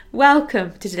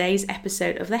Welcome to today's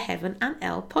episode of the Heaven and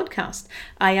Elle podcast.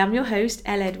 I am your host,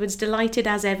 Elle Edwards, delighted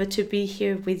as ever to be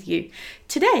here with you.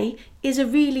 Today is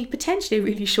potentially a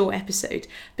really short episode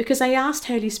because I asked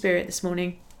Holy Spirit this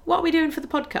morning, what are we doing for the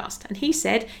podcast? And he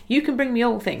said, you can bring me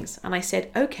all things. And I said,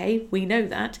 okay, we know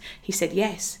that. He said,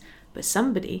 yes, but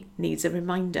somebody needs a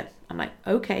reminder. I'm like,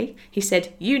 okay. He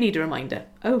said, you need a reminder.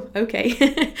 Oh, okay.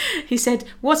 He said,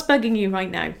 what's bugging you right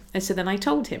now? And so then I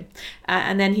told him.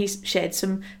 And then he shared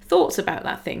some thoughts about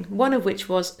that thing. One of which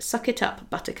was, suck it up,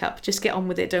 buttercup. Just get on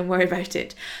with it. Don't worry about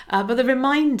it. But the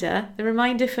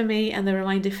reminder for me and the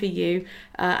reminder for you,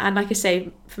 and like I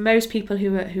say, for most people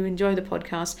who enjoy the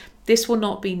podcast, this will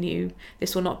not be new.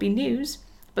 This will not be news.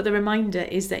 But the reminder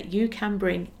is that you can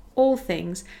bring all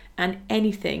things and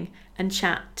anything and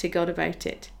chat to God about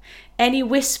it. Any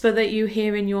whisper that you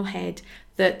hear in your head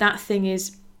that thing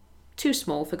is too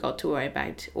small for God to worry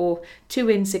about, or too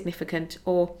insignificant,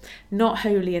 or not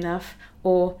holy enough,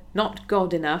 or not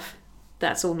God enough,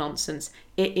 that's all nonsense.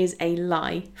 It is a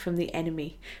lie from the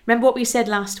enemy. Remember what we said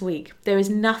last week. There is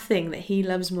nothing that he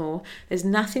loves more. There's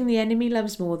nothing the enemy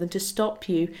loves more than to stop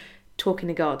you talking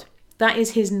to God. That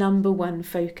is his number one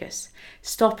focus,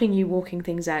 stopping you walking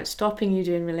things out, stopping you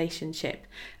doing relationship.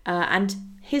 And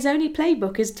his only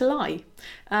playbook is to lie.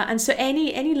 And so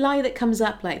any lie that comes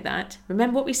up like that,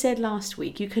 remember what we said last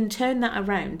week, you can turn that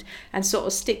around and sort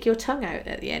of stick your tongue out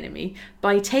at the enemy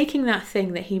by taking that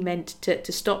thing that he meant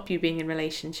to stop you being in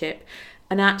relationship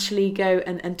and actually go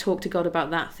and talk to God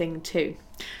about that thing too.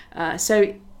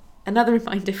 So another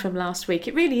reminder from last week,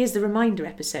 it really is the reminder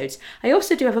episodes. I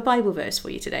also do have a Bible verse for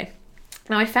you today.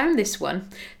 Now, I found this one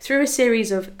through a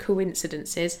series of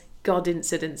coincidences, God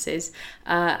incidences,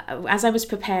 as I was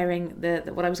preparing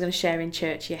what I was going to share in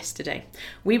church yesterday.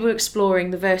 We were exploring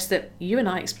the verse that you and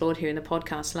I explored here in the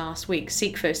podcast last week,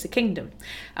 seek first the kingdom.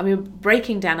 And we were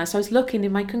breaking down, so I was looking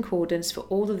in my concordance for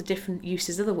all of the different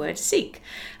uses of the word seek.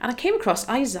 And I came across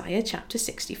Isaiah chapter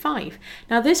 65.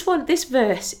 Now, this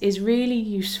verse is really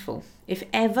useful. If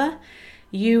ever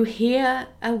you hear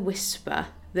a whisper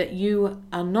that you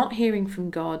are not hearing from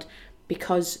God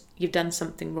because you've done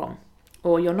something wrong,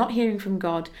 or you're not hearing from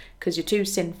God because you're too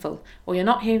sinful, or you're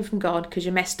not hearing from God because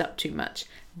you messed up too much.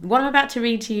 What I'm about to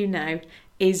read to you now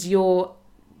is your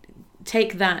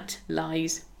take that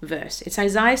lies verse. It's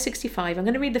Isaiah 65. I'm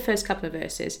going to read the first couple of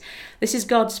verses. This is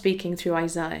God speaking through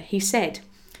Isaiah.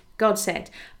 God said,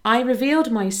 I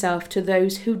revealed myself to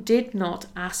those who did not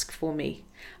ask for me.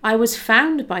 I was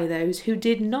found by those who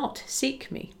did not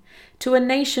seek me. To a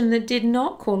nation that did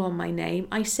not call on my name,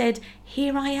 I said,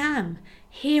 here I am,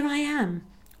 here I am.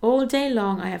 All day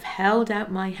long I have held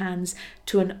out my hands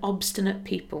to an obstinate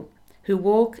people who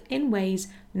walk in ways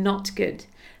not good,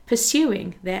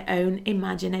 pursuing their own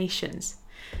imaginations.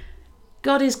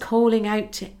 God is calling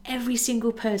out to every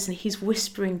single person. He's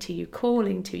whispering to you,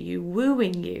 calling to you,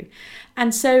 wooing you.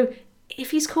 And so if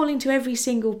he's calling to every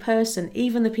single person,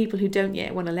 even the people who don't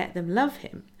yet want to let them love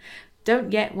him,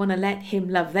 don't yet want to let him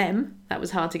love them, that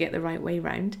was hard to get the right way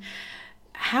round,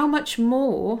 how much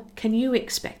more can you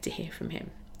expect to hear from him?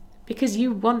 Because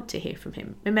you want to hear from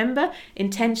him. Remember,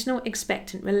 intentional,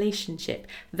 expectant relationship.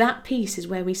 That piece is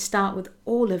where we start with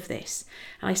all of this.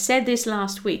 And I said this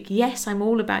last week. Yes, I'm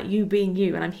all about you being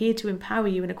you, and I'm here to empower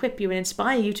you and equip you and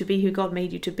inspire you to be who God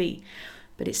made you to be.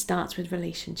 But it starts with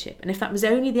relationship. And if that was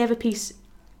only the other piece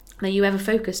that you ever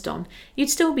focused on, you'd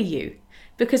still be you.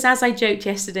 Because as I joked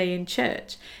yesterday in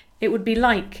church, it would be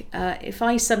like if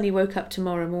I suddenly woke up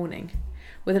tomorrow morning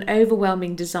with an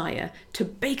overwhelming desire to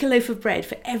bake a loaf of bread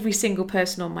for every single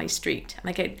person on my street.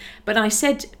 And but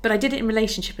I did it in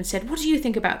relationship and said, what do you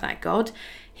think about that, God?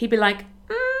 He'd be like,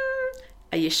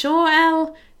 are you sure,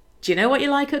 Elle? Do you know what you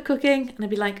like at cooking? And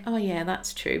I'd be like, oh yeah,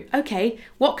 that's true. Okay,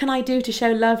 what can I do to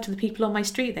show love to the people on my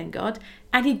street then, God?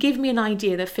 And he'd give me an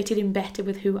idea that fitted in better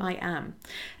with who I am.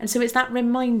 And so it's that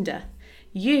reminder.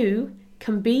 You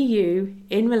can be you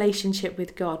in relationship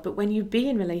with God, but when you be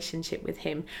in relationship with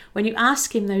him, when you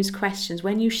ask him those questions,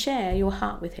 when you share your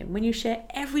heart with him, when you share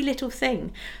every little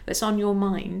thing that's on your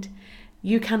mind,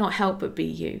 you cannot help but be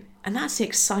you. And that's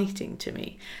exciting to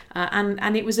me.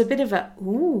 And it was a bit of a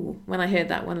ooh when I heard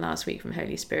that one last week from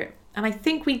Holy Spirit. And I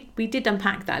think we did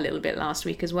unpack that a little bit last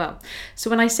week as well. So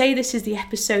when I say this is the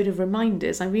episode of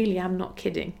reminders, I really am not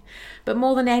kidding. But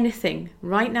more than anything,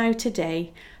 right now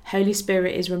today, Holy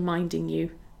Spirit is reminding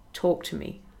you, talk to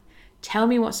me. Tell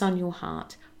me what's on your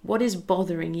heart. What is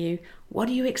bothering you? What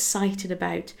are you excited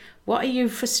about? What are you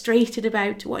frustrated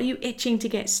about? What are you itching to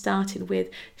get started with?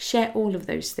 Share all of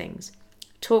those things.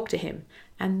 Talk to him.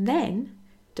 And then,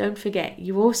 don't forget,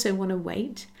 you also want to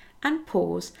wait and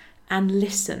pause and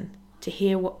listen to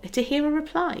hear a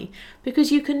reply,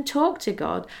 because you can talk to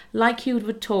God like you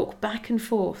would talk back and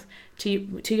forth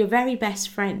to your very best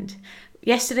friend.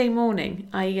 Yesterday morning,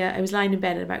 I was lying in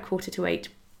bed at about 7:45,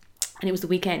 and it was the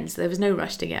weekend, so there was no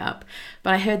rush to get up.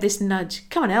 But I heard this nudge,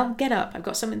 "Come on, Elle, get up. I've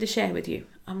got something to share with you."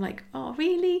 I'm like, "Oh,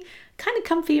 really? Kind of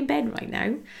comfy in bed right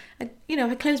now. If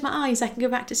I close my eyes, I can go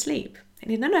back to sleep."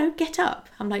 And he, "No, get up."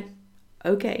 I'm like,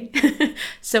 "Okay."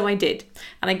 So I did.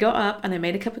 And I got up and I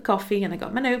made a cup of coffee and I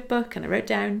got my notebook and I wrote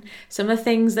down some of the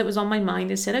things that was on my mind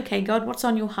and said, "Okay, God, what's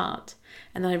on your heart?"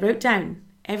 And then I wrote down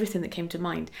everything that came to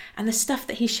mind. And the stuff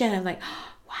that he shared, I'm like,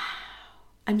 wow,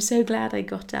 I'm so glad I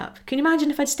got up. Can you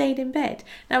imagine if I'd stayed in bed?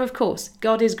 Now, of course,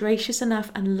 God is gracious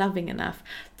enough and loving enough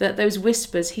that those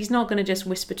whispers, he's not going to just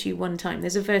whisper to you one time.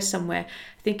 There's a verse somewhere,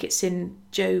 I think it's in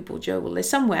Job or Joel, there's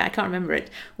somewhere, I can't remember it,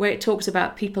 where it talks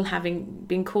about people having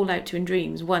been called out to in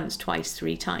dreams once, twice,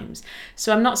 3 times.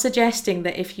 So I'm not suggesting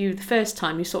that if you, the first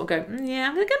time, you sort of go, yeah,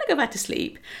 I'm going to go back to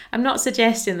sleep. I'm not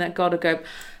suggesting that God will go,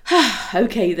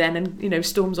 okay then, and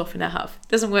storms off in a huff. It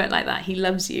doesn't work like that. He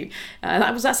loves you.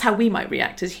 That's how we might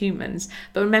react as humans.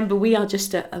 But remember, we are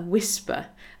just a whisper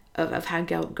of how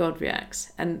God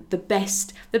reacts. And the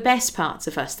best parts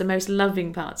of us, the most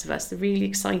loving parts of us, the really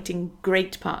exciting,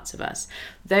 great parts of us,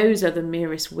 those are the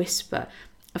merest whisper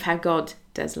of how God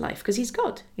does life, because he's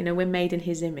God. We're made in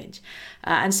his image.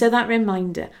 And so that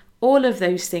reminder, all of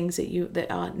those things that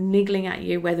are niggling at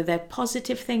you, whether they're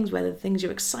positive things, whether they're things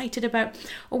you're excited about,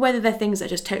 or whether they're things that are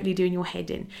just totally doing your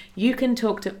head in, you can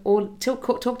talk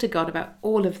to God about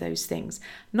all of those things.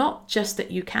 Not just that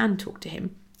you can talk to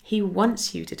him. He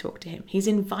wants you to talk to him. He's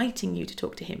inviting you to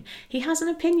talk to him. He has an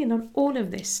opinion on all of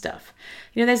this stuff.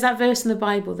 There's that verse in the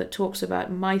Bible that talks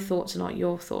about my thoughts are not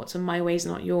your thoughts and my ways are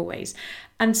not your ways.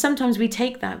 And sometimes we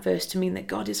take that verse to mean that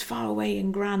God is far away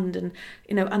and grand and,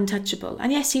 untouchable.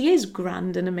 And yes, he is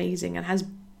grand and amazing and has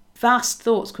vast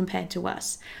thoughts compared to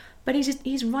us. But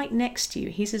he's right next to you.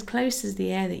 He's as close as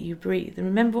the air that you breathe. And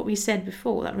remember what we said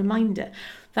before, that reminder,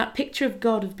 that picture of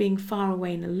God of being far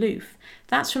away and aloof,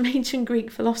 that's from ancient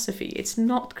Greek philosophy. It's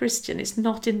not Christian. It's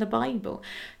not in the Bible.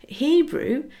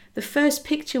 Hebrew, the first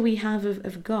picture we have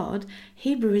of God,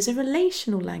 Hebrew is a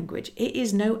relational language. It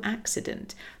is no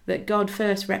accident that God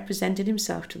first represented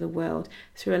himself to the world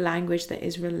through a language that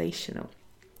is relational.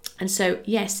 And so,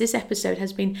 yes, this episode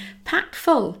has been packed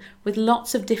full with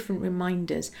lots of different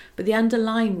reminders, but the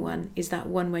underlying one is that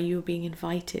one where you're being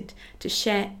invited to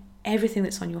share everything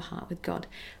that's on your heart with God.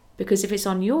 Because if it's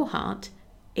on your heart,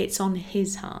 it's on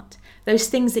his heart. Those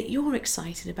things that you're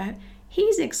excited about,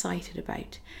 he's excited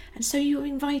about. And so you're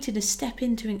invited to step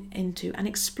into and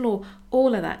explore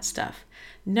all of that stuff,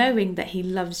 knowing that he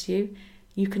loves you.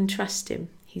 You can trust him.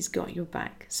 He's got your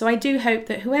back. So I do hope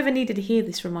that whoever needed to hear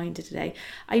this reminder today,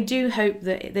 I do hope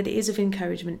that it is of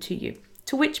encouragement to you.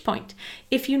 To which point,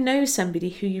 if you know somebody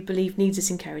who you believe needs this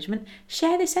encouragement,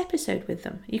 share this episode with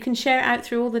them. You can share it out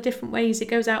through all the different ways. It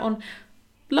goes out on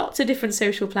lots of different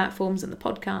social platforms and the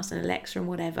podcast and Alexa and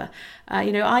whatever. I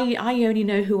only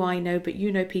know who I know, but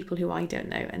you know people who I don't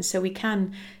know. And so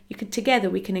together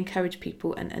we can encourage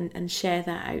people and share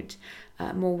that out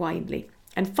more widely.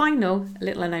 And final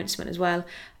little announcement as well,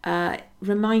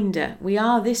 reminder, we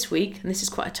are this week, and this is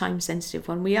quite a time sensitive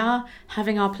one, we are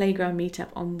having our playground meetup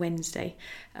on Wednesday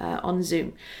on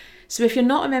Zoom. So if you're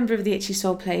not a member of the Itchy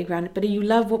Soul Playground, but you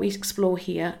love what we explore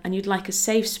here and you'd like a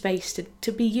safe space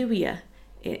to be you here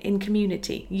in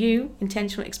community,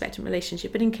 intentional expectant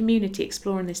relationship, but in community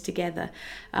exploring this together,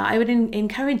 I would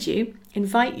invite you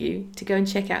to go and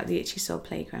check out the Itchy Soul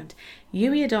Playground.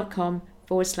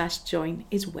 youier.com/join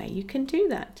is where you can do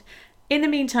that. In the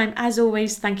meantime, as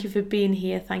always, thank you for being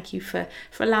here. Thank you for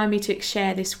allowing me to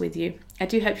share this with you. I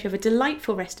do hope you have a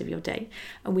delightful rest of your day,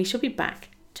 and we shall be back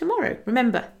tomorrow.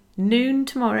 Remember, noon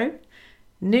tomorrow,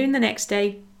 noon the next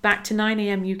day, back to 9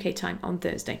 a.m. UK time on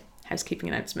Thursday. Housekeeping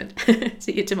announcement.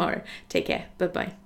 See you tomorrow. Take care. Bye-bye.